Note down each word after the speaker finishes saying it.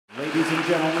Ladies and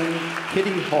gentlemen,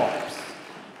 Kitty Hawks.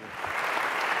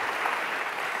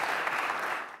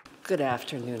 Good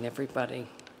afternoon, everybody.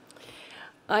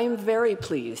 I am very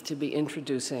pleased to be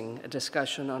introducing a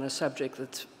discussion on a subject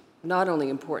that's not only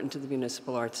important to the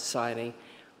Municipal Art Society,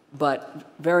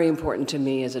 but very important to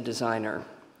me as a designer.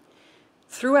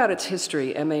 Throughout its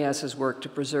history, MAS has worked to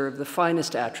preserve the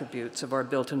finest attributes of our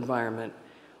built environment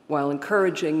while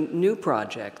encouraging new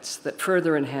projects that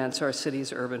further enhance our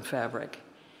city's urban fabric.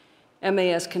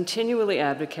 MAS continually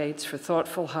advocates for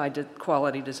thoughtful,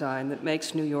 high-quality design that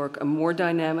makes New York a more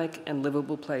dynamic and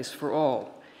livable place for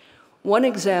all. One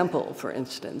example, for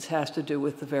instance, has to do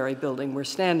with the very building we're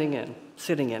sitting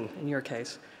in your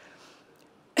case.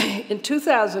 In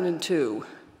 2002,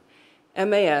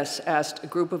 MAS asked a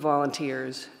group of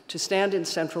volunteers to stand in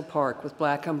Central Park with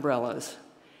black umbrellas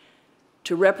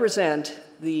to represent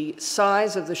the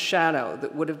size of the shadow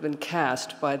that would have been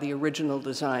cast by the original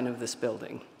design of this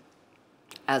building.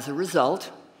 As a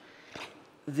result,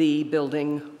 the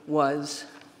building was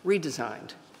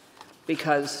redesigned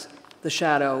because the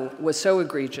shadow was so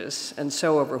egregious and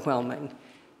so overwhelming,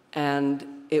 and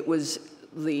it was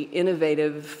the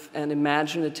innovative and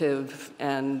imaginative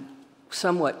and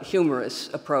somewhat humorous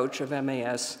approach of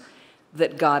MAS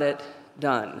that got it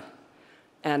done.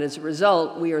 And as a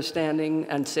result, we are standing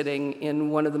and sitting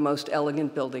in one of the most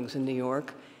elegant buildings in New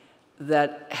York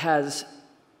that has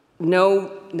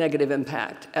no negative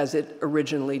impact as it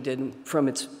originally did from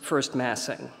its first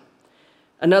massing.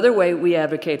 Another way we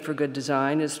advocate for good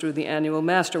design is through the annual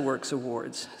Masterworks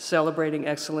Awards, celebrating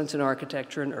excellence in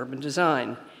architecture and urban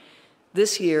design.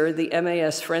 This year, the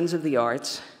MAS Friends of the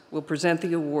Arts will present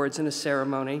the awards in a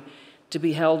ceremony to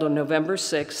be held on November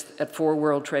 6th at 4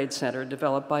 World Trade Center,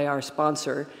 developed by our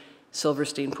sponsor,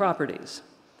 Silverstein Properties.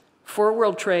 4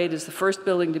 World Trade is the first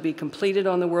building to be completed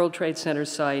on the World Trade Center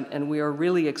site, and we are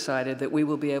really excited that we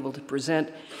will be able to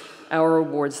present our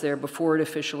awards there before it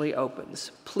officially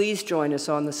opens. Please join us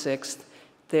on the 6th.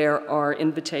 There are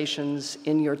invitations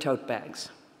in your tote bags.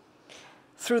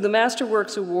 Through the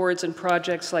Masterworks Awards and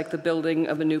projects like the building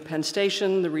of a new Penn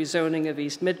Station, the rezoning of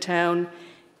East Midtown,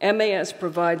 MAS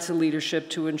provides the leadership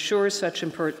to ensure such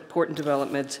important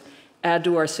developments add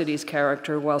to our city's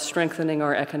character while strengthening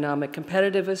our economic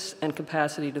competitiveness and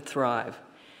capacity to thrive.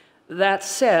 That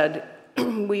said,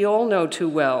 we all know too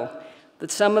well that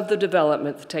some of the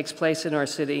development that takes place in our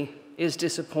city is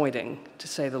disappointing, to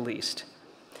say the least.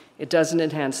 It doesn't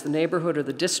enhance the neighborhood or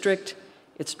the district.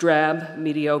 It's drab,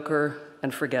 mediocre,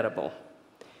 and forgettable,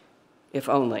 if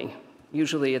only.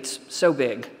 Usually it's so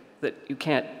big that you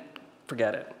can't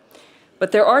forget it.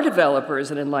 But there are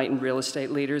developers and enlightened real estate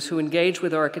leaders who engage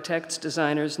with architects,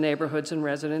 designers, neighborhoods, and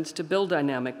residents to build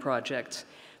dynamic projects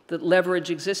that leverage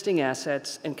existing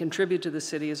assets and contribute to the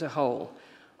city as a whole.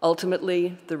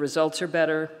 Ultimately, the results are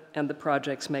better and the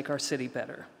projects make our city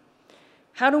better.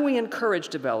 How do we encourage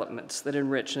developments that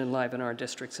enrich and enliven our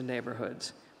districts and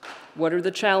neighborhoods? What are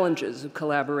the challenges of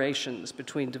collaborations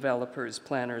between developers,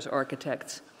 planners,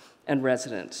 architects, and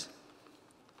residents?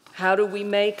 How do we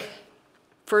make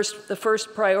the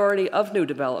first priority of new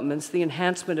developments the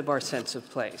enhancement of our sense of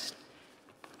place?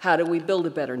 How do we build a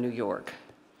better New York?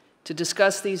 To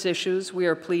discuss these issues, we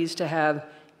are pleased to have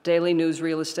Daily News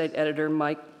real estate editor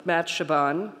Matt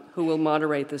Chaban, who will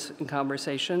moderate this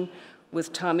conversation,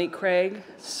 with Tommy Craig,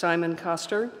 Simon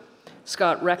Koster,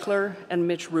 Scott Rechler, and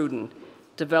Mitch Rudin,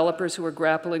 developers who are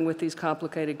grappling with these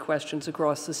complicated questions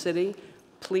across the city.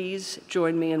 Please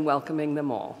join me in welcoming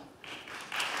them all.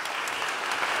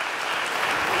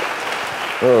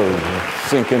 Oh,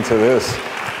 sink into this.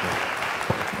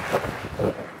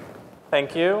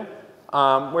 Thank you.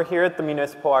 We're here at the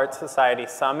Municipal Art Society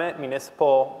Summit.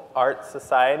 Municipal Art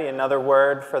Society, another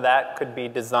word for that could be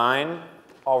design,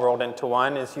 all rolled into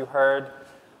one. As you heard,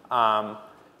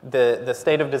 the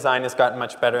state of design has gotten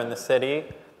much better in the city.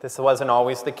 This wasn't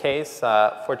always the case.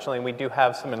 Fortunately, we do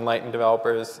have some enlightened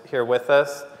developers here with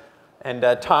us. And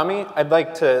Tommy, I'd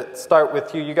like to start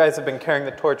with you. You guys have been carrying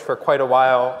the torch for quite a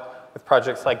while with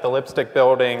projects like the Lipstick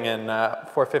Building and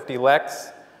 450 Lex,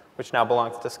 which now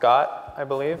belongs to Scott, I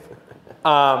believe.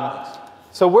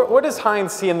 So what does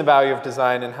Hines see in the value of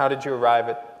design, and how did you arrive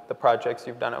at the projects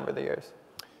you've done over the years?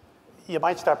 You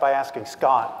might start by asking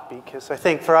Scott, because I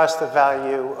think for us the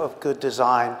value of good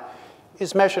design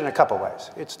is measured in a couple ways.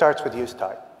 It starts with use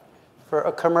type. For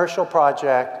a commercial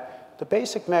project, the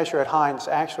basic measure at Hines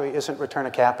actually isn't return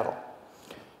of capital.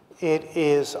 It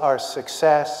is our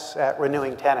success at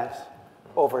renewing tenants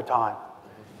over time.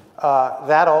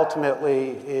 That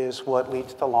ultimately is what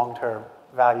leads to long-term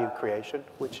value creation,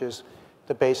 which is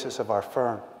the basis of our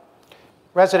firm.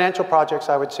 Residential projects,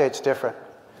 I would say it's different.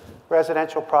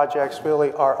 residential projects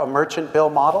really are a merchant bill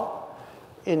model.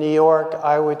 In New York,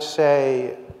 I would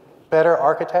say better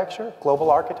architecture, global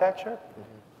architecture,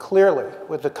 clearly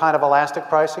with the kind of elastic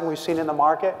pricing we've seen in the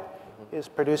market, is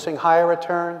producing higher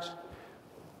returns.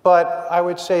 But I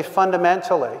would say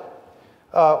fundamentally,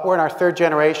 we're in our third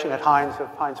generation at Hines of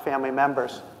Hines family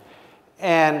members.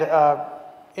 And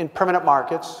in permanent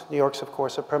markets, New York's of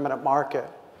course a permanent market,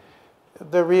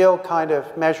 the real kind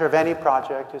of measure of any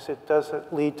project is does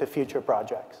it lead to future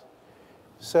projects.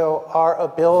 So our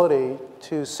ability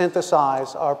to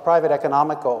synthesize our private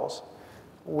economic goals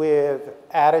with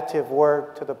additive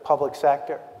work to the public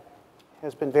sector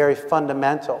has been very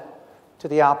fundamental to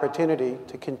the opportunity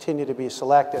to continue to be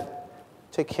selected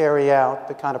to carry out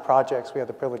the kind of projects we have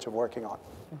the privilege of working on.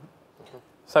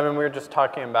 Simon, we were just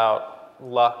talking about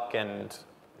luck and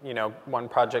one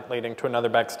project leading to another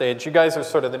backstage. You guys are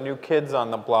sort of the new kids on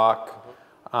the block,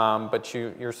 but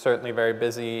you're certainly very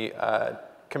busy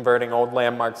converting old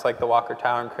landmarks like the Walker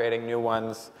Tower and creating new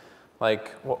ones,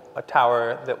 like a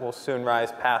tower that will soon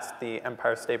rise past the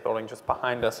Empire State Building just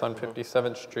behind us on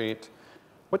 57th Street.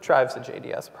 What drives a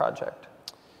JDS project?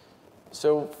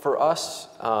 So for us,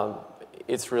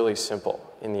 it's really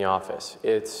simple in the office.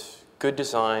 It's good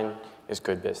design is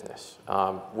good business.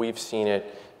 We've seen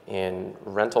it in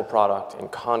rental product, in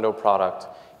condo product,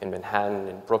 in Manhattan,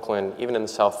 in Brooklyn, even in the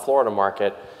South Florida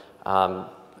market,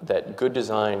 that good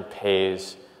design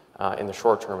pays in the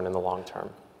short term and in the long term.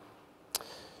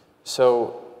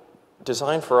 So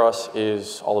design for us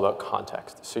is all about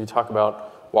context. So you talk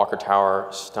about Walker Tower,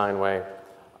 Steinway.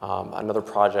 Another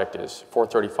project is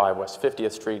 435 West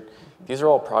 50th Street. These are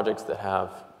all projects that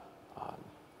have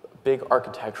big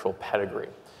architectural pedigree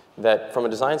that from a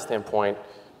design standpoint,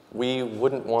 we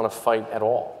wouldn't want to fight at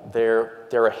all.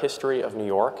 They're a history of New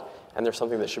York, and they're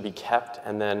something that should be kept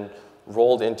and then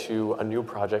rolled into a new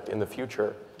project in the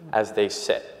future as they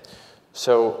sit.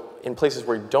 So in places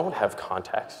where you don't have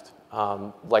context,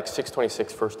 like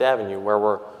 626 First Avenue, where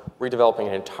we're redeveloping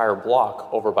an entire block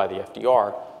over by the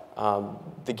FDR,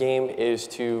 the game is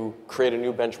to create a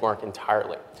new benchmark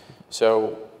entirely.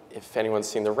 So if anyone's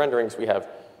seen the renderings, we have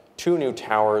 2 new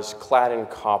towers clad in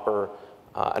copper,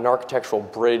 an architectural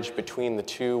bridge between the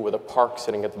two with a park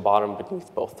sitting at the bottom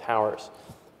beneath both towers.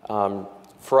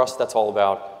 For us, that's all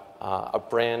about a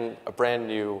brand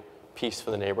new piece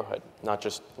for the neighborhood, not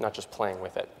just playing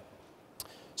with it.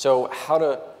 So how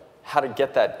to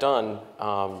get that done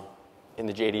in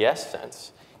the JDS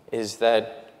sense is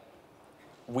that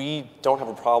we don't have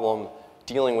a problem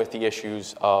dealing with the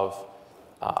issues of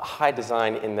high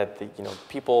design in that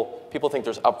people think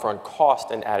there's upfront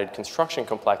cost and added construction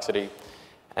complexity,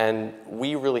 and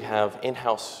we really have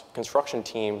in-house construction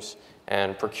teams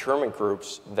and procurement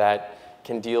groups that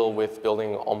can deal with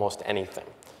building almost anything.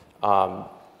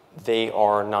 They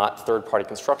are not third-party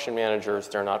construction managers,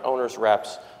 they're not owners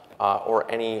reps, or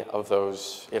any of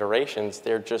those iterations.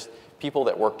 They're just people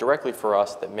that work directly for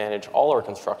us that manage all our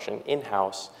construction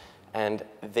in-house, and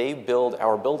they build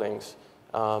our buildings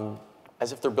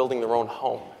as if they're building their own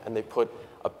home, and they put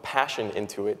a passion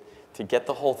into it to get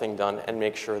the whole thing done and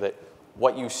make sure that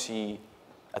what you see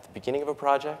at the beginning of a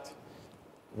project,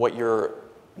 what you're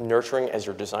nurturing as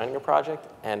you're designing a project,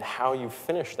 and how you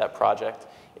finish that project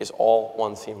is all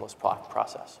one seamless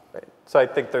process. Right. So I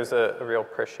think there's a real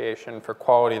appreciation for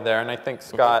quality there, and I think,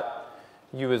 Scott,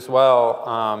 you as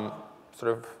well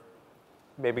sort of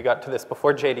maybe got to this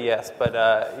before JDS,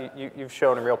 but you've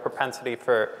shown a real propensity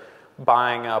for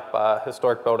buying up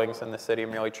historic buildings in the city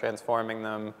and really transforming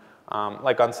them,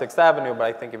 like on 6th Avenue, but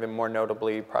I think even more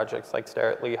notably projects like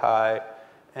Stair at Lehigh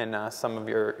and some of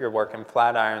your work in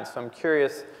Flatiron. So I'm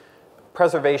curious,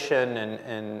 preservation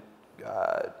and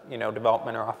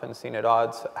development are often seen at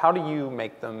odds. How do you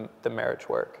make the marriage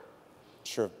work?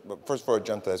 Sure. But first, before I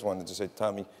jump to that, I just wanted to say,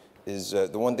 Tommy, is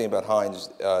the one thing about Hines,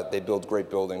 they build great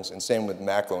buildings, and same with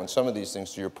Maclo. And some of these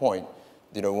things, to your point,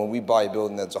 when we buy a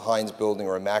building that's a Hines building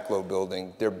or a Maclo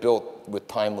building, they're built with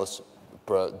timeless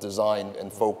design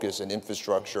and focus and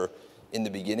infrastructure in the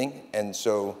beginning. And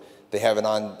so they have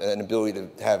an ability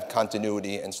to have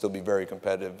continuity and still be very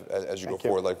competitive as you go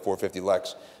forward, like 450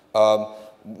 Lex.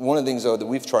 One of the things, though, that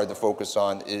we've tried to focus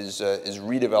on is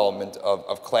redevelopment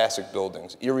of classic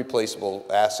buildings, irreplaceable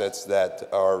assets that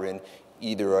are in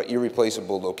either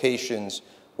irreplaceable locations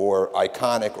or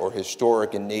iconic or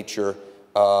historic in nature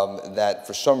that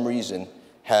for some reason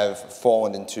have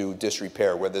fallen into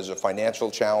disrepair, whether there's a financial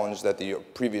challenge that the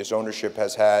previous ownership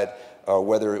has had,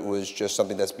 whether it was just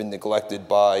something that's been neglected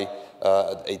by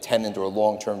a tenant or a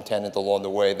long-term tenant along the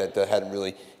way that hadn't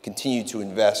really continued to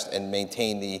invest and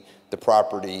maintain the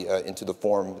property into the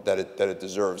form that it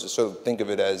deserves. So think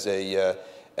of it as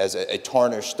as a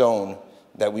tarnished stone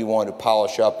that we want to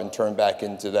polish up and turn back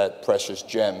into that precious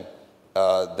gem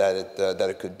that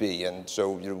it could be. And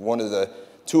so one of the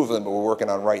two of them that we're working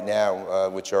on right now,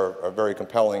 which are very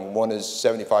compelling. One is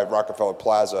 75 Rockefeller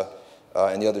Plaza,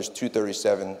 and the other is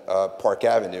 237 Park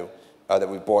Avenue that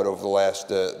we bought over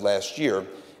the last year.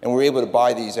 And we're able to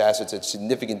buy these assets at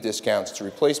significant discounts to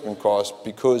replacement costs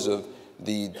because of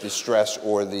the distress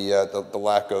or the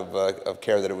lack of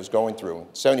care that it was going through.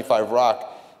 75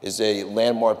 Rock is a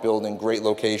landmark building, great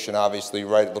location, obviously,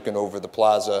 right looking over the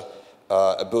plaza,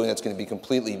 a building that's going to be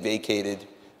completely vacated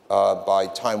by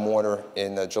Time Warner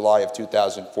in July of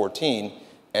 2014.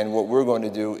 And what we're going to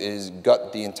do is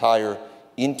gut the entire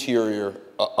interior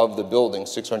of the building,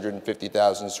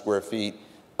 650,000 square feet,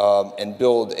 and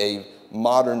build a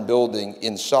modern building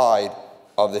inside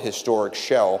of the historic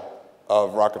shell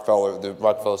of Rockefeller, the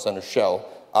Rockefeller Center shell,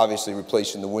 obviously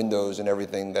replacing the windows and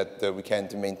everything that we can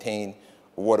to maintain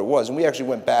what it was. And we actually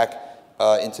went back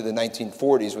into the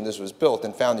 1940s when this was built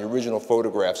and found the original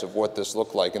photographs of what this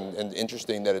looked like. And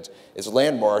interesting that it's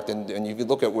landmarked, and if you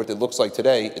look at what it looks like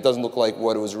today, it doesn't look like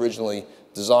what it was originally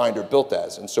designed or built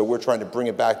as. And so we're trying to bring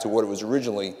it back to what it was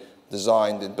originally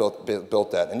designed and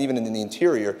built at. And even in the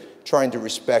interior, trying to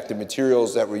respect the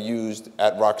materials that were used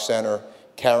at Rock Center,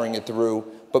 carrying it through,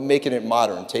 but making it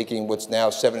modern, taking what's now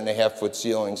 7.5-foot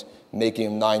ceilings,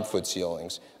 making them 9-foot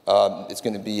ceilings. It's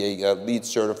going to be a LEED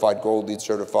certified, gold LEED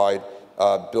certified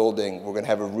building. We're going to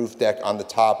have a roof deck on the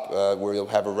top where you'll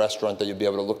have a restaurant that you'll be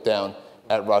able to look down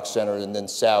at Rock Center and then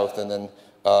south and then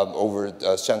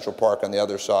over Central Park on the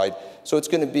other side. So it's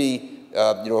going to be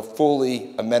a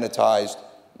fully amenitized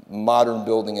modern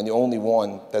building, and the only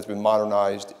one that's been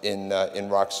modernized in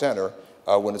Rock Center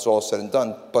when it's all said and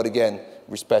done, but again,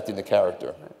 respecting the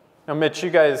character. Now, Mitch, you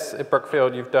guys at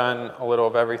Brookfield, you've done a little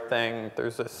of everything.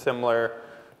 There's a similar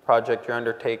project you're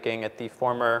undertaking at the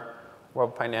former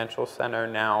World Financial Center,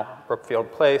 now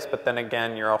Brookfield Place, but then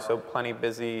again, you're also plenty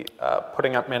busy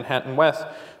putting up Manhattan West.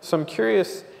 So I'm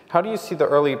curious, how do you see the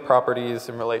early properties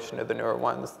in relation to the newer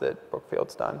ones that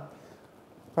Brookfield's done?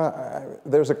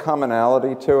 There's a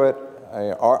commonality to it.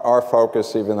 Our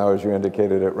focus, even though, as you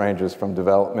indicated, it ranges from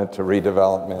development to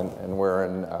redevelopment, and we're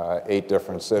in 8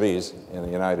 different cities in the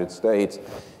United States,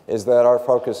 is that our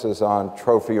focus is on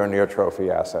trophy or near trophy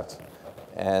assets.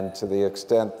 And to the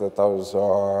extent that those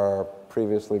are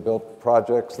previously built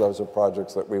projects, those are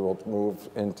projects that we will move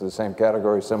into the same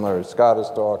category, similar as Scott has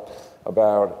talked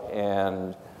about,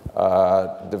 and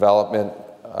development,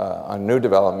 on new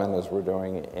development, as we're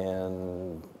doing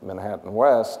in Manhattan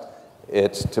West,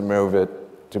 it's to move it,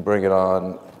 to bring it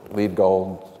on LEED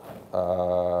Gold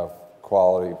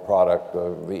quality product,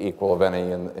 the equal of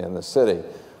any in the city.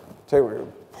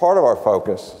 Part of our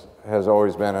focus has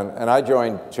always been, and I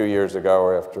joined 2 years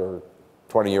ago after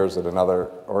 20 years at another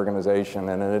organization,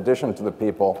 and in addition to the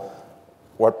people,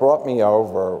 what brought me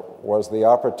over was the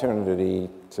opportunity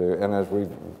to, and as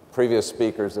previous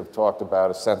speakers have talked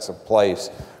about, a sense of place,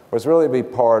 was really to be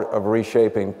part of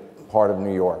reshaping part of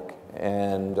New York.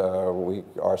 And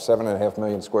our 7.5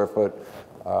 million square foot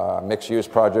mixed-use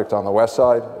project on the west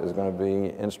side is going to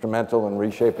be instrumental in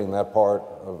reshaping that part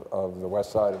of the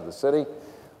west side of the city.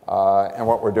 And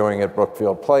what we're doing at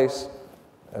Brookfield Place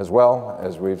as well,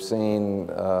 as we've seen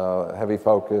heavy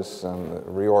focus and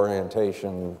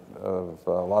reorientation of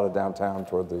a lot of downtown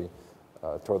toward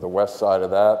the west side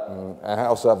of that. And I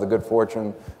also have the good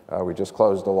fortune, we just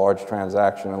closed a large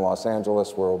transaction in Los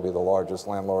Angeles where we'll be the largest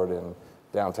landlord in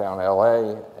downtown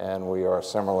LA, and we are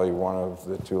similarly one of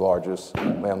the 2 largest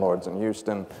landlords in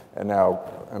Houston, and now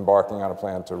embarking on a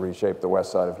plan to reshape the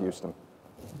west side of Houston.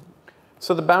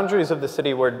 So the boundaries of the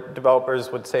city where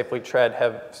developers would safely tread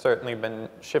have certainly been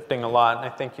shifting a lot, and I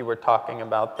think you were talking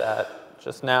about that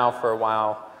just now. For a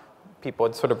while, people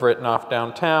had sort of written off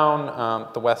downtown.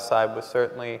 The west side was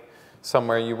certainly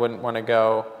somewhere you wouldn't want to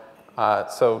go.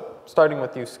 So starting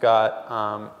with you,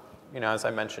 Scott, as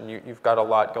I mentioned, you've got a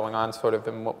lot going on sort of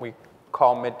in what we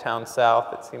call Midtown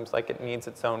South. It seems like it needs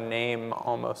its own name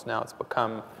almost now. It's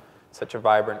become such a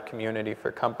vibrant community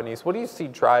for companies. What do you see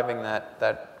driving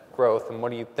that growth, and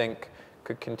what do you think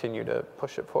could continue to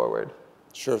push it forward?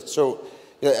 Sure. So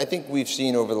I think we've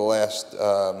seen over the last,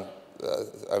 I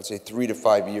would say 3 to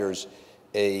 5 years,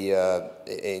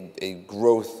 a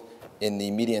growth in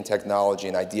the media and technology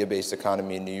and idea-based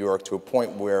economy in New York to a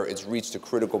point where it's reached a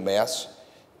critical mass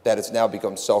that it's now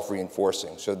become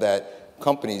self-reinforcing, so that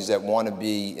companies that want to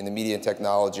be in the media and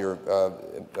technology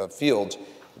fields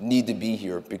need to be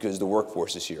here because the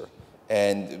workforce is here.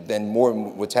 And then more,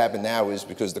 what's happened now is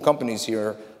because the company's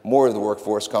here, more of the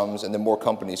workforce comes, and then more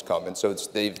companies come. And so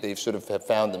they've sort of have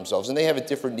found themselves. And they have a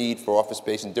different need for office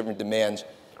space and different demands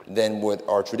than what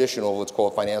our traditional, let's call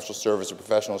it financial service or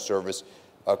professional service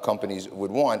companies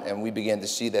would want. And we began to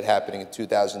see that happening in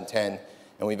 2010.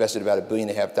 And we invested about $1.5 billion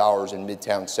in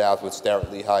Midtown South with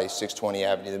Starrett Lehigh, 620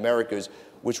 Avenue of the Americas,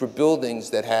 which were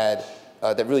buildings that had,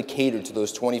 that really catered to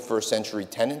those 21st century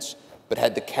tenants, but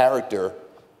had the character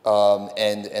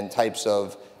and types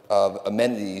of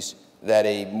amenities that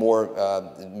a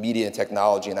more media and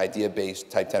technology and idea-based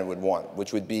type tenant would want,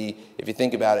 which would be, if you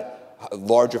think about it,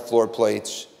 larger floor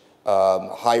plates,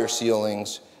 higher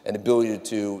ceilings, an ability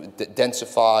to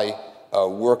densify,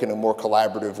 work in a more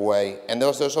collaborative way. And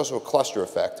there's also a cluster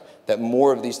effect that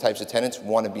more of these types of tenants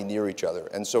want to be near each other.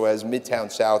 And so as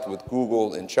Midtown South with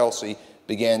Google and Chelsea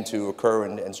began to occur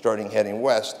and starting heading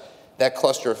west, that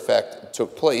cluster effect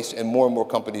took place and more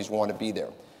companies want to be there.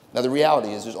 Now the reality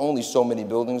is there's only so many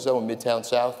buildings though in Midtown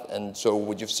South, and so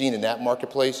what you've seen in that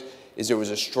marketplace is there was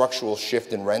a structural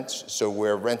shift in rents. So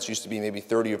where rents used to be maybe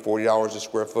 $30 or $40 a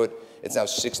square foot, it's now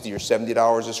 $60 or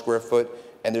 $70 a square foot,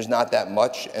 and there's not that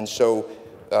much. And so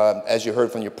as you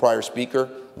heard from your prior speaker,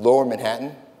 Lower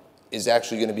Manhattan is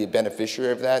actually going to be a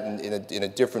beneficiary of that in a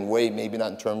different way, maybe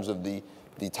not in terms of the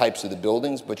types of the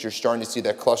buildings, but you're starting to see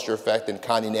that cluster effect and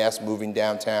Condé Nast moving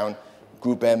downtown,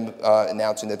 Group M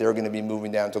announcing that they're going to be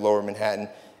moving down to Lower Manhattan,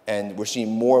 and we're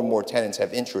seeing more and more tenants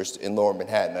have interest in Lower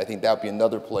Manhattan. I think that would be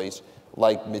another place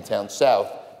like Midtown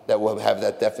South that will have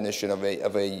that definition of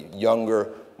a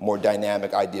younger, more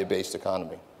dynamic, idea-based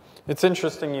economy. It's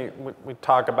interesting we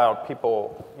talk about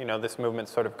people, this movement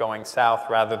sort of going south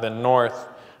rather than north.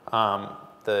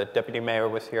 The deputy mayor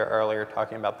was here earlier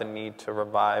talking about the need to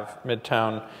revive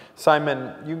Midtown.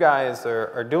 Simon, you guys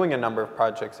are doing a number of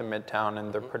projects in Midtown,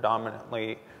 and they're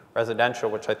predominantly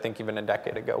residential, which I think even a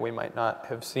decade ago we might not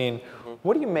have seen.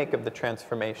 What do you make of the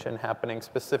transformation happening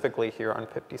specifically here on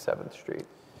 57th Street?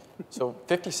 So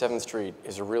 57th Street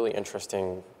is a really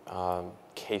interesting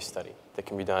case study that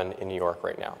can be done in New York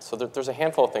right now. So there's a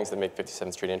handful of things that make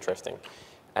 57th Street interesting.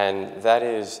 And that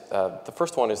is, the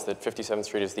first one is that 57th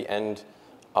Street is the end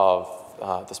of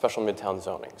the special Midtown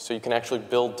zoning. So you can actually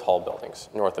build tall buildings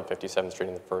north of 57th Street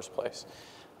in the first place.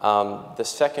 The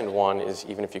second one is,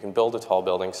 even if you can build a tall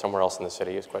building somewhere else in the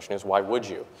city, the question is, why would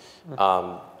you?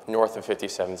 North of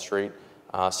 57th Street,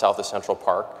 south of Central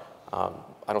Park,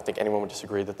 I don't think anyone would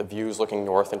disagree that the views looking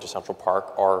north into Central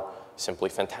Park are simply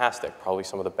fantastic, probably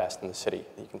some of the best in the city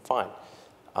that you can find.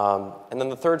 And then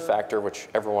the third factor, which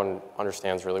everyone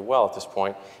understands really well at this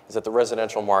point, is that the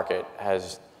residential market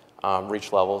has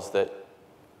reached levels that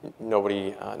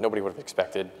nobody would have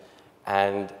expected.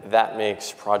 And that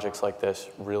makes projects like this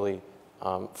really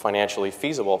financially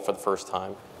feasible for the first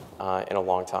time in a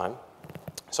long time.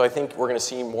 So I think we're going to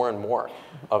see more and more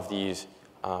of these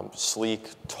sleek,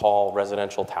 tall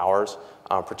residential towers,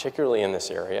 particularly in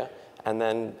this area, and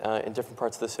then in different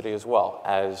parts of the city as well,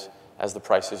 as the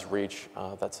prices reach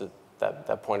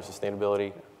that point of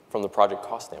sustainability from the project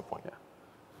cost standpoint. Yeah.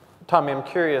 Tommy, I'm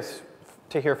curious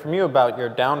to hear from you about your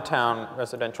downtown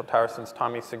residential tower, since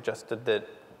Tommy suggested that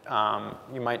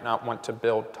you might not want to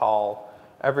build tall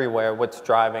everywhere. What's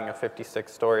driving a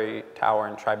 56-story tower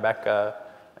in Tribeca,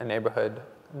 a neighborhood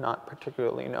not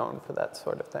particularly known for that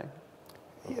sort of thing?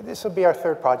 Yeah, this will be our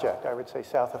third project, I would say,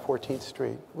 south of 14th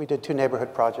Street. We did 2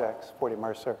 neighborhood projects, 40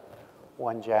 Mercer,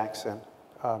 1 Jackson.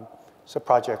 It's a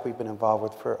project we've been involved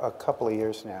with for a couple of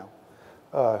years now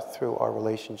through our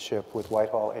relationship with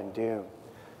Whitehall and Dune.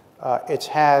 It's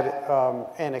had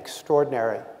an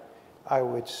extraordinary, I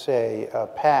would say,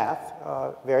 path,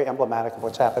 very emblematic of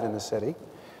what's happened in the city.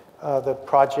 The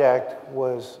project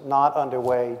was not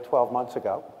underway 12 months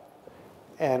ago,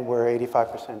 and we're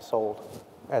 85% sold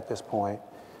at this point,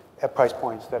 at price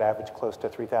points that average close to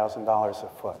 $3,000 a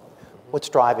foot. What's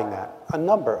driving that? A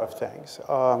number of things.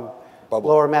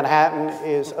 Lower Manhattan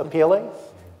is appealing.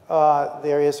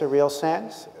 There is a real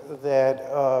sense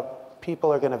that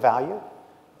people are going to value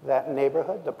that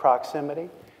neighborhood, the proximity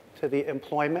to the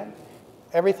employment.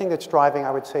 Everything that's driving,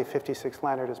 I would say, 56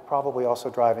 Leonard is probably also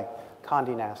driving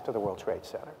Condé Nast to the World Trade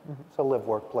Center. It's a live,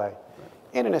 work, play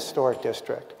in an historic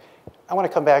district. I want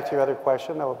to come back to your other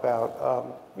question, though,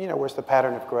 about, where's the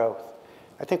pattern of growth?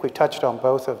 I think we touched on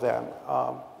both of them,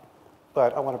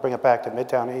 but I want to bring it back to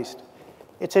Midtown East.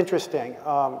 It's interesting.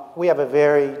 We have a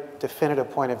very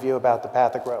definitive point of view about the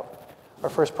path of growth. Our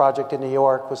first project in New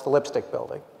York was the Lipstick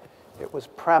Building. It was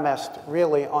premised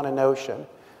really on a notion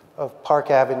of Park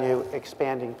Avenue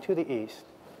expanding to the east,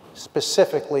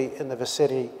 specifically in the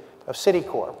vicinity of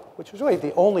Citicorp, which was really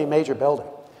the only major building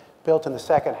built in the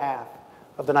second half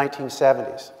of the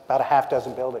 1970s, about a half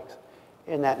dozen buildings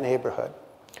in that neighborhood.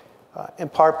 In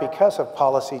part because of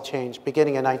policy change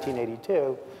beginning in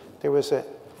 1982, there was an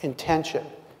intention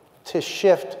to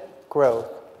shift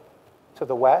growth to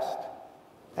the west,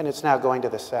 and it's now going to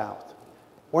the south.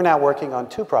 We're now working on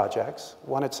 2 projects,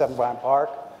 one at 7 Bryant Park,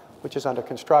 which is under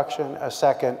construction, a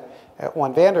second at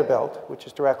 1 Vanderbilt, which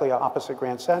is directly opposite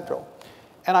Grand Central.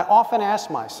 And I often ask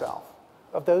myself,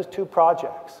 of those 2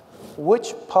 projects,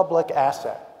 which public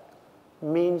asset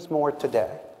means more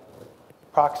today?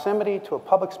 Proximity to a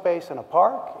public space in a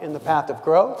park in the path of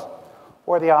growth,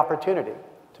 or the opportunity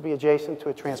to be adjacent to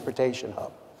a transportation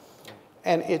hub?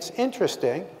 And it's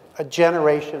interesting, a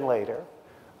generation later,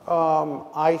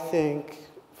 I think,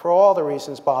 for all the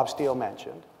reasons Bob Steele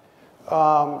mentioned,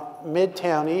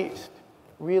 Midtown East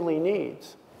really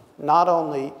needs not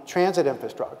only transit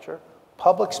infrastructure,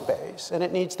 public space, and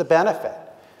it needs the benefit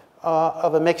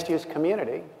of a mixed-use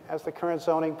community, as the current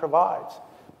zoning provides.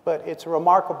 But it's a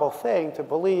remarkable thing to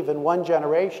believe in one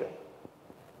generation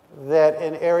that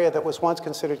an area that was once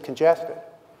considered congested,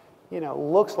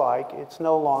 looks like it's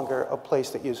no longer a place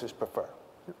that users prefer.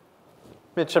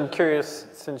 Mitch, I'm curious,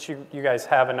 since you guys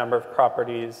have a number of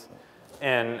properties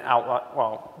in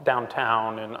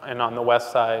downtown and on the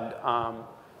west side,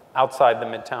 outside the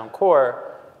Midtown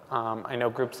core, I know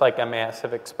groups like MAS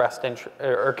have expressed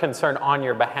concern on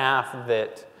your behalf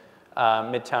that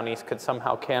Midtown East could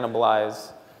somehow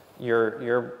cannibalize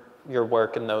your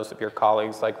work and those of your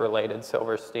colleagues like Related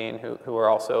Silverstein, who are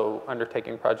also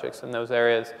undertaking projects in those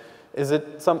areas. Is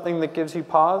it something that gives you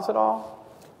pause at all?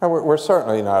 We're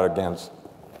certainly not against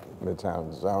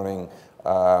Midtown zoning.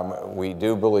 We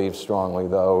do believe strongly,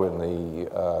 though, in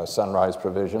the sunrise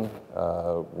provision,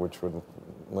 which would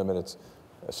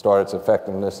start its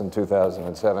effectiveness in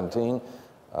 2017.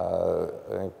 I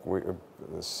think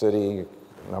the city,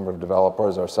 a number of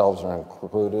developers, ourselves are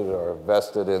included, are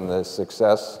vested in the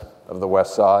success of the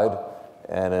west side,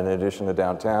 and in addition to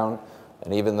downtown.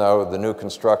 And even though the new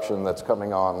construction that's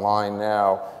coming online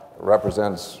now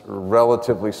represents a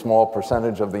relatively small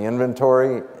percentage of the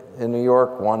inventory in New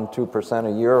York, 1–2%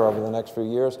 a year over the next few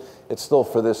years, it's still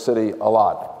for this city a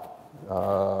lot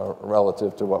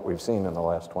relative to what we've seen in the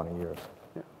last 20 years.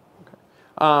 Yeah.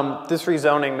 Okay. This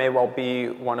rezoning may well be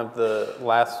one of the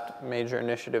last major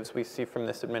initiatives we see from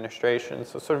this administration.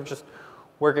 So sort of just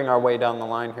working our way down the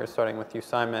line here, starting with you,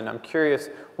 Simon, I'm curious,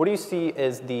 what do you see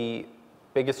as the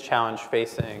biggest challenge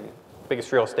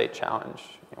biggest real estate challenge?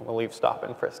 We'll leave stop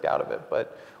and frisk out of it,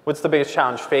 but what's the biggest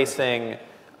challenge facing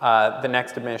the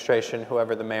next administration,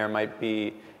 whoever the mayor might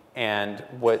be, and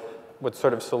what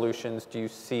sort of solutions do you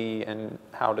see, and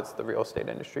how does the real estate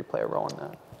industry play a role in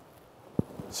that?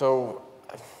 So,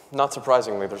 not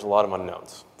surprisingly, there's a lot of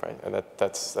unknowns, right? And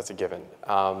that's a given.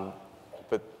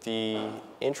 But the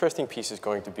interesting piece is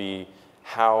going to be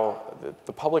how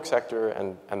the public sector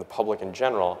and the public in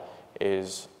general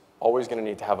is always going to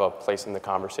need to have a place in the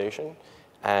conversation.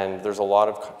 And there's a lot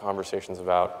of conversations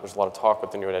there's a lot of talk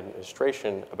with the new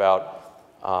administration about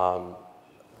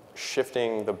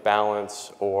shifting the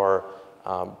balance or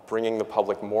bringing the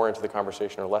public more into the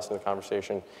conversation or less into the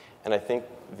conversation. And I think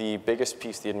the biggest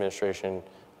piece the administration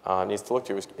needs to look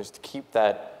to is to keep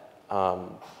that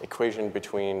equation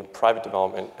between private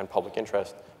development and public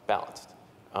interest balanced.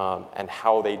 And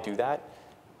how they do that,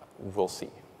 we'll see.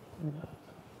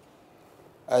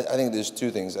 I think there's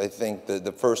 2 things. I think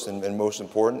the first and most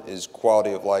important is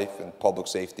quality of life and public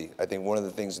safety. I think one of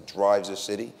the things that drives a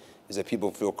city is that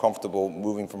people feel comfortable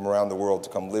moving from around the world to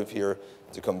come live here,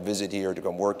 to come visit here, to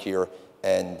come work here,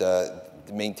 and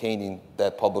maintaining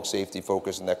that public safety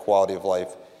focus and that quality of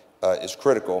life is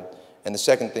critical. And the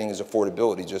second thing is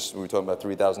affordability. We were talking about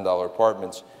 $3,000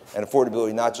 apartments, and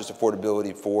affordability, not just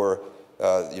affordability for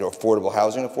affordable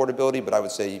housing affordability, but I would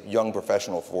say young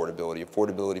professional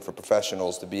affordability for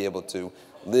professionals to be able to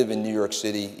live in New York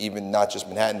City, even not just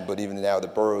Manhattan, but even now the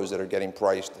boroughs that are getting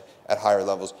priced at higher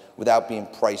levels without being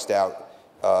priced out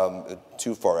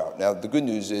too far out. Now, the good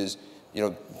news is,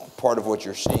 part of what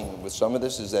you're seeing with some of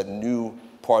this is that new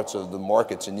parts of the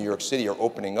markets in New York City are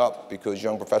opening up because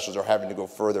young professionals are having to go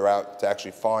further out to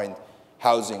actually find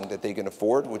housing that they can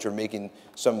afford, which are making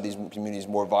some of these communities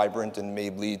more vibrant and may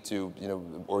lead to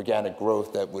organic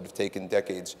growth that would have taken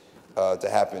decades to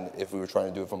happen if we were trying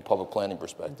to do it from a public planning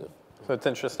perspective. So it's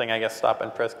interesting, I guess stop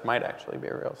and frisk might actually be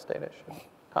a real estate issue.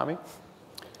 Tommy?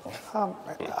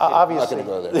 Obviously. I'm not going to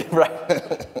go there.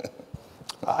 Right.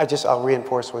 I'll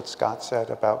reinforce what Scott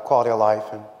said about quality of life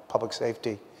and public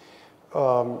safety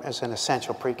as an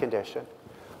essential precondition.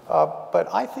 But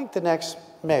I think the next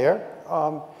mayor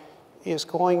is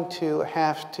going to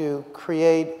have to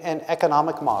create an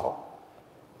economic model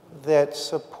that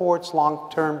supports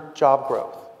long-term job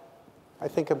growth. I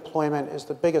think employment is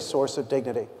the biggest source of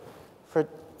dignity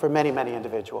for many, many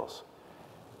individuals.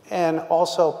 and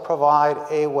also provide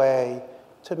a way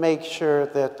to make sure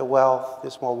that the wealth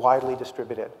is more widely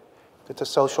distributed, that the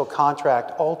social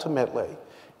contract ultimately,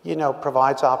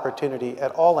 provides opportunity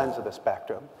at all ends of the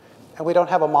spectrum. And we don't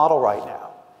have a model right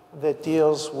now that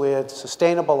deals with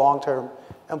sustainable long-term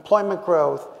employment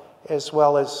growth as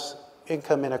well as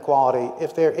income inequality.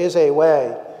 If there is a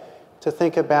way to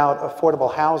think about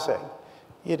affordable housing,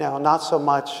 not so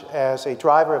much as a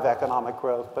driver of economic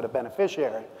growth, but a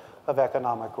beneficiary of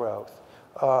economic growth,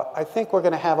 I think we're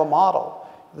going to have a model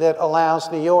that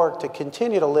allows New York to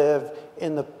continue to live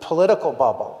in the political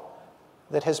bubble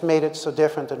that has made it so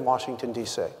different than Washington,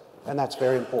 D.C. And that's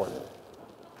very important.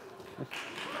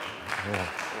 Yeah.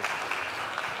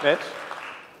 Mitch?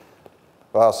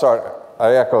 Well, sorry,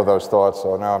 I echo those thoughts,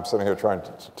 so now I'm sitting here trying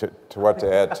to what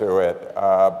to add to it.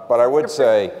 But I would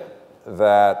say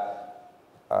that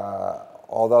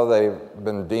although they've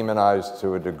been demonized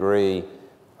to a degree,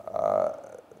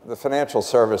 the financial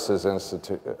services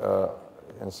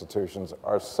institutions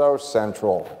are so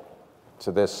central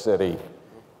to this city,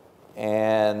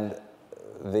 and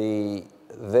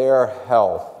their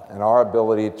health and our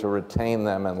ability to retain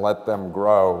them and let them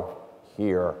grow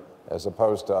here as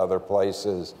opposed to other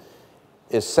places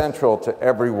is central to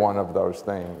every one of those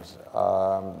things.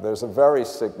 There's a very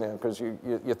significant, because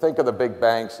you think of the big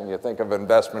banks and you think of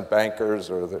investment bankers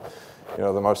or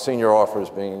the most senior offers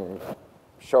being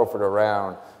chauffeured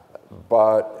around,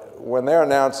 but when they're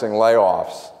announcing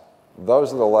layoffs,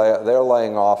 they're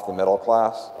laying off the middle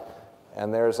class,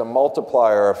 and there's a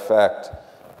multiplier effect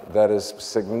that is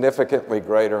significantly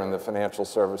greater in the financial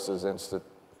services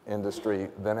industry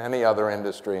than any other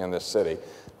industry in this city.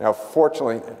 Now,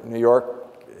 fortunately, New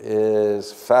York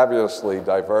is fabulously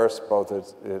diverse, both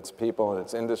its people and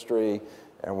its industry,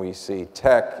 and we see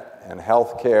tech and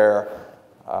healthcare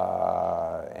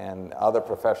and other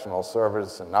professional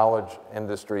service and knowledge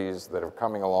industries that are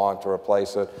coming along to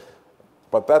replace it.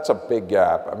 But that's a big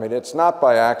gap. I mean, it's not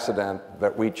by accident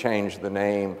that we changed the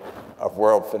name of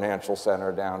World Financial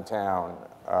Center downtown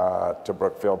to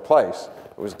Brookfield Place.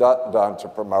 It was done to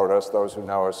promote us. Those who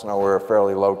know us know we're a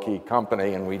fairly low-key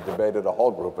company, and we debated a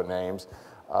whole group of names.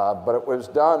 But it was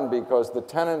done because the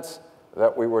tenants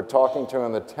that we were talking to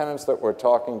and the tenants that we're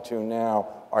talking to now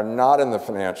are not in the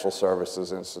financial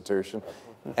services institution.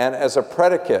 And as a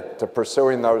predicate to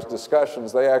pursuing those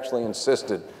discussions, they actually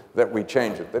insisted that we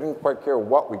change it. They didn't quite care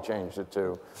what we changed it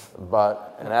to,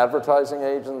 but an advertising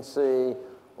agency,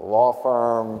 law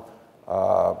firm,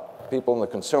 people in the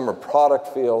consumer product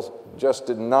fields just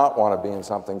did not want to be in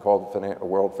something called the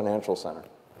World Financial Center.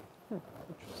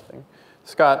 Interesting.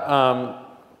 Scott,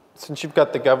 since you've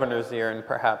got the governor's ear and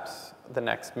perhaps the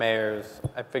next mayor's,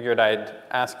 I figured I'd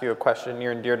ask you a question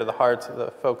near and dear to the hearts of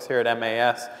the folks here at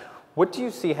MAS. What do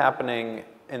you see happening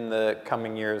in the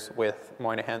coming years with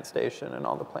Moynihan Station and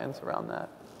all the plans around that?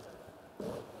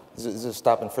 Is it a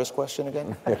stop and frisk question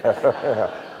again?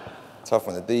 Yeah. Tough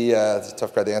one. It's a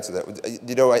tough guy to answer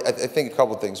that. I think a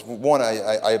couple of things. One,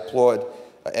 I applaud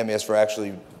MAS for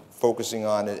actually focusing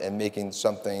on it and making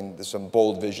some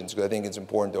bold visions, because I think it's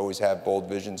important to always have bold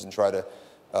visions and try to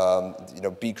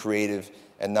be creative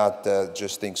and not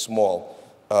just think small.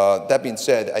 That being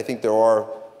said, I think there are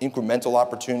incremental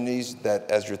opportunities that,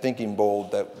 as you're thinking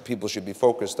bold, that people should be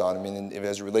focused on. I mean,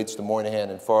 as it relates to Moynihan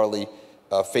and Farley,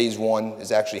 phase one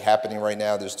is actually happening right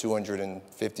now. There's $250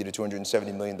 to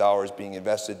 $270 million being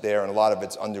invested there, and a lot of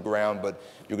it's underground, but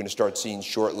you're going to start seeing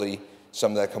shortly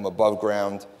some of that come above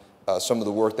ground. Some of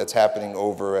the work that's happening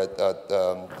over at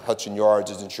Hudson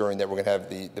Yards is ensuring that we're going to have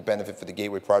the benefit for the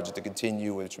Gateway project to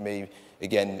continue, which may,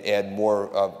 again, add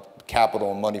more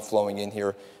capital and money flowing in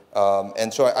here.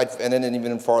 And then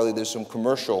even in Farley, there's some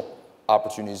commercial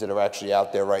opportunities that are actually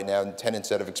out there right now, and tenants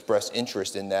that have expressed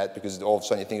interest in that, because all of a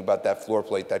sudden you think about that floor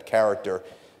plate, that character,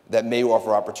 that may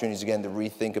offer opportunities, again, to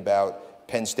rethink about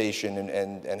Penn Station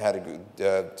and how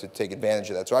to take advantage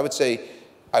of that. So I would say,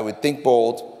 I would think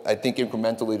bold. I think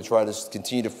incrementally to try to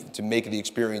continue to make the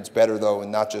experience better, though,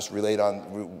 and not just wait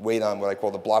on what I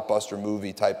call the blockbuster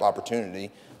movie type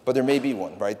opportunity. But there may be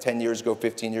one, right? 10 years ago,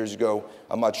 15 years ago,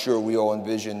 I'm not sure we all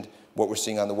envisioned what we're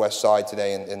seeing on the west side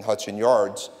today in Hudson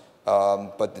Yards,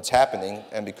 but it's happening,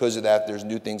 and because of that, there's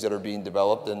new things that are being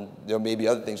developed, and there may be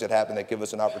other things that happen that give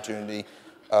us an opportunity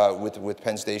with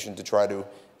Penn Station to try to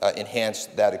enhance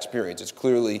that experience. It's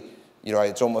clearly,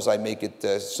 it's almost I make it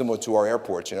similar to our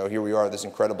airports. Here we are, this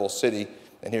incredible city,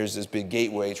 and here's this big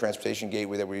gateway, transportation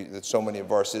gateway that so many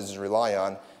of our citizens rely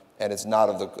on, and it's not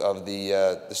of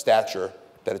the stature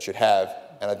that it should have.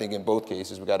 And I think in both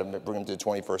cases, we've got to bring them to the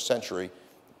 21st century,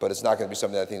 but it's not going to be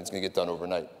something that I think is going to get done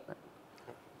overnight.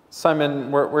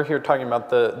 Simon, we're here talking about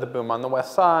the boom on the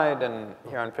west side and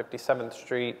here on 57th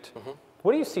Street.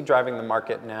 What do you see driving the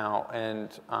market now? And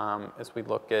as we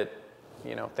look at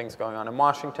things going on in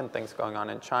Washington, things going on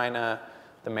in China,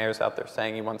 the mayor's out there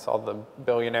saying he wants all the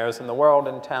billionaires in the world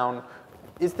in town.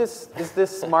 Is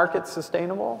this market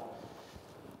sustainable?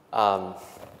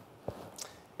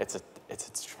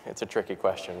 It's a tricky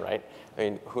question, right? I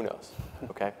mean, who knows?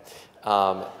 Okay,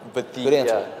 but the Good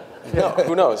answer. No,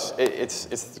 who knows? It's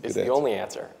the answer. only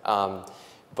answer.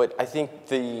 But I think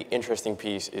the interesting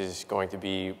piece is going to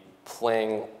be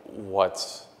playing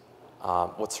what's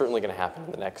certainly going to happen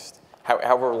in the next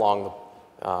however long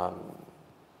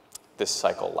this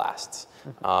cycle lasts,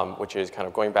 which is kind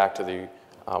of going back to the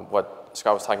what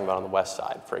Scott was talking about on the west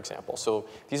side, for example. So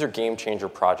these are game changer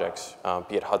projects,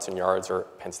 be it Hudson Yards or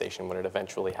Penn Station when it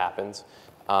eventually happens.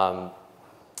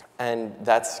 And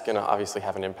that's going to obviously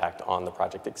have an impact on the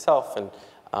project itself. And,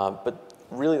 but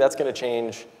really that's going to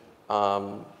change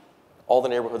all the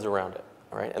neighborhoods around it,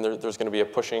 all right? And there's going to be a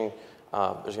pushing,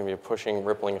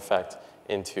 rippling effect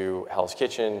into Hell's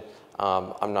Kitchen.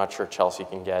 I'm not sure Chelsea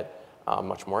can get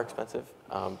much more expensive,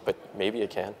 but maybe it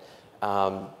can.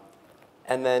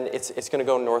 And then it's going to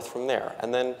go north from there.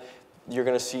 And then you're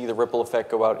going to see the ripple effect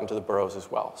go out into the boroughs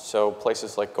as well. So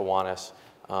places like Gowanus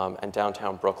and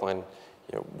downtown Brooklyn,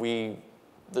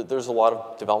 there's a lot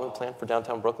of development planned for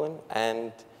downtown Brooklyn,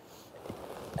 and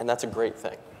that's a great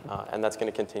thing. And that's going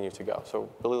to continue to go. So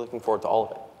really looking forward to all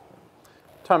of it.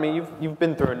 Tommy, you've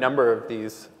been through a number of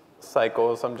these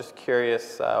cycles. I'm just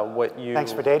curious what you...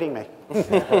 Thanks for dating me.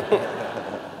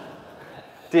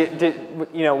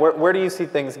 Where do you see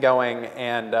things going,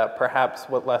 and perhaps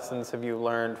what lessons have you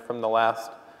learned from the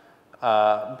last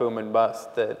boom and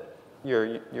bust that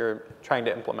you're trying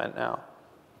to implement now?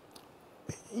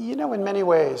 In many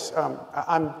ways,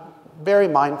 I'm very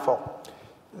mindful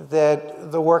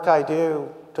that the work I do,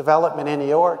 development in New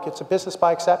York, it's a business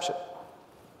by exception.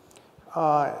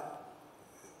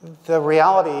 The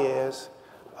reality is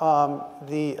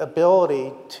the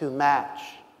ability to match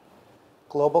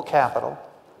global capital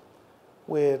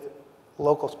with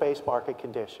local space market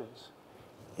conditions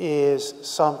is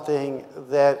something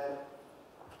that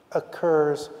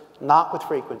occurs not with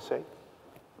frequency.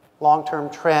 Long-term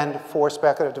trend for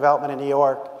speculative development in New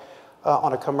York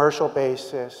on a commercial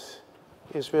basis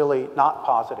is really not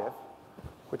positive.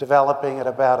 We're developing at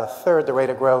about a third the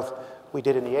rate of growth we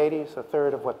did in the 80s, a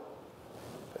third of what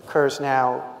occurs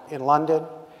now in London.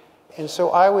 And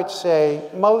so I would say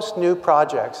most new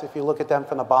projects, if you look at them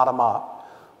from the bottom up,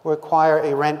 require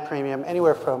a rent premium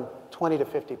anywhere from 20 to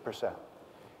 50%.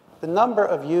 The number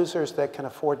of users that can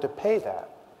afford to pay that,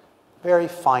 very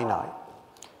finite.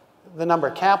 The number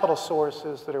of capital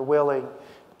sources that are willing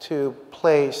to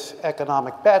place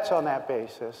economic bets on that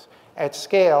basis at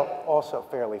scale, also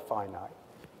fairly finite.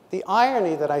 The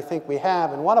irony that I think we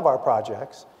have in one of our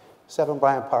projects, 7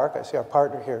 Bryant Park, I see our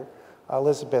partner here,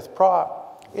 Elizabeth Pratt,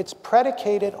 it's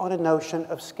predicated on a notion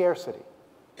of scarcity.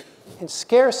 And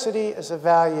scarcity as a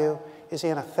value is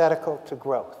antithetical to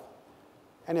growth.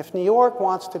 And if New York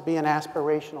wants to be an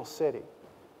aspirational city,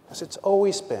 as it's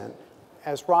always been,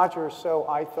 as Roger so,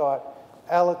 I thought,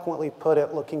 eloquently put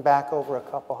it looking back over a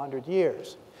couple hundred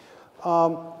years,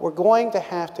 we're going to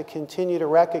have to continue to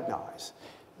recognize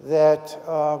that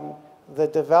the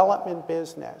development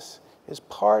business is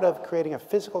part of creating a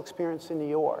physical experience in New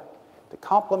York that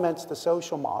complements the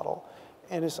social model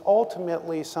and is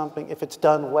ultimately something, if it's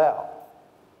done well,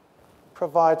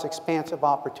 provides expansive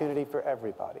opportunity for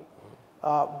everybody.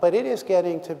 But it is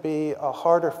getting to be a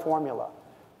harder formula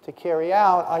to carry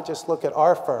out. I just look at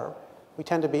our firm. We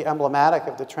tend to be emblematic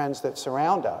of the trends that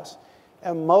surround us.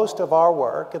 And most of our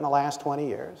work in the last 20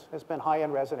 years has been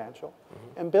high-end residential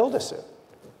and build-to-suit,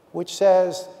 which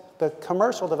says the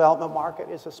commercial development market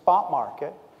is a spot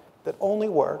market that only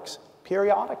works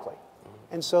periodically.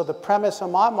 And so the premise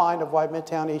in my mind of why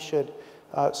Midtown East should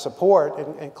support,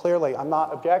 and clearly I'm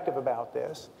not objective about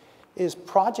this, is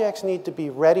projects need to be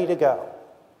ready to go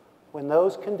when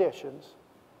those conditions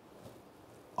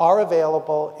are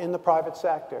available in the private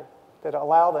sector that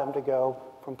allow them to go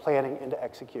from planning into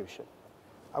execution.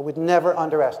 I would never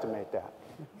underestimate that.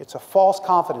 It's a false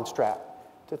confidence trap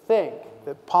to think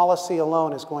that policy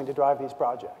alone is going to drive these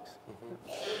projects.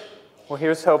 Well,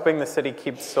 here's hoping the city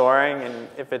keeps soaring, and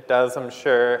if it does, I'm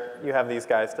sure you have these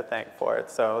guys to thank for it.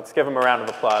 So let's give them a round of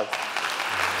applause.